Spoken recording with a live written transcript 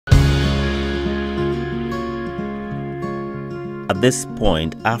At this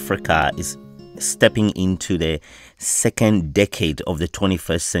point, Africa is stepping into the second decade of the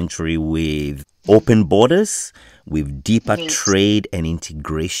 21st century with open borders, with deeper trade and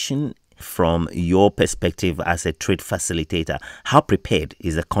integration. From your perspective as a trade facilitator, how prepared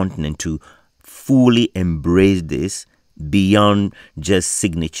is the continent to fully embrace this beyond just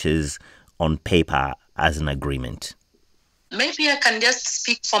signatures on paper as an agreement? Maybe I can just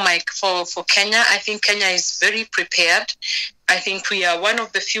speak for Kenya. I think Kenya is very prepared. I think we are one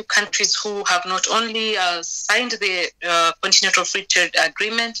of the few countries who have not only signed the Continental Free Trade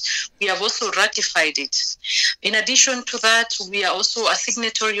Agreement, we have also ratified it. In addition to that, we are also a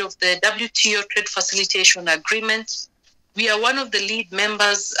signatory of the WTO Trade Facilitation Agreement. We are one of the lead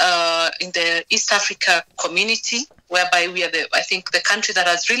members in the East Africa community, whereby we are the country that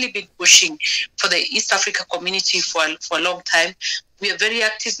has really been pushing for the East Africa community for a long time. We are very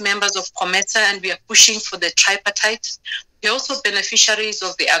active members of COMESA, and we are pushing for the tripartite. We are also beneficiaries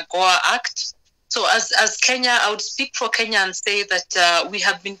of the AGOA Act. So as Kenya, I would speak for Kenya and say that we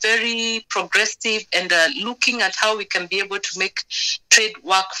have been very progressive and looking at how we can be able to make trade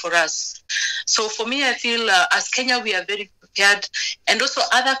work for us. So for me, I feel as Kenya, we are very prepared. And also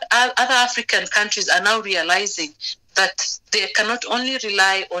other African countries are now realizing that they cannot only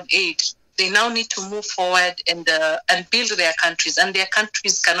rely on aid. They now need to move forward and build their countries. And their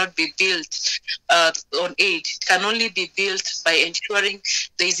countries cannot be built on aid. It can only be built by ensuring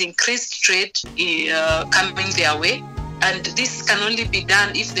there is increased trade coming their way. And this can only be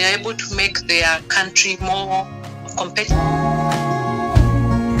done if they are able to make their country more competitive.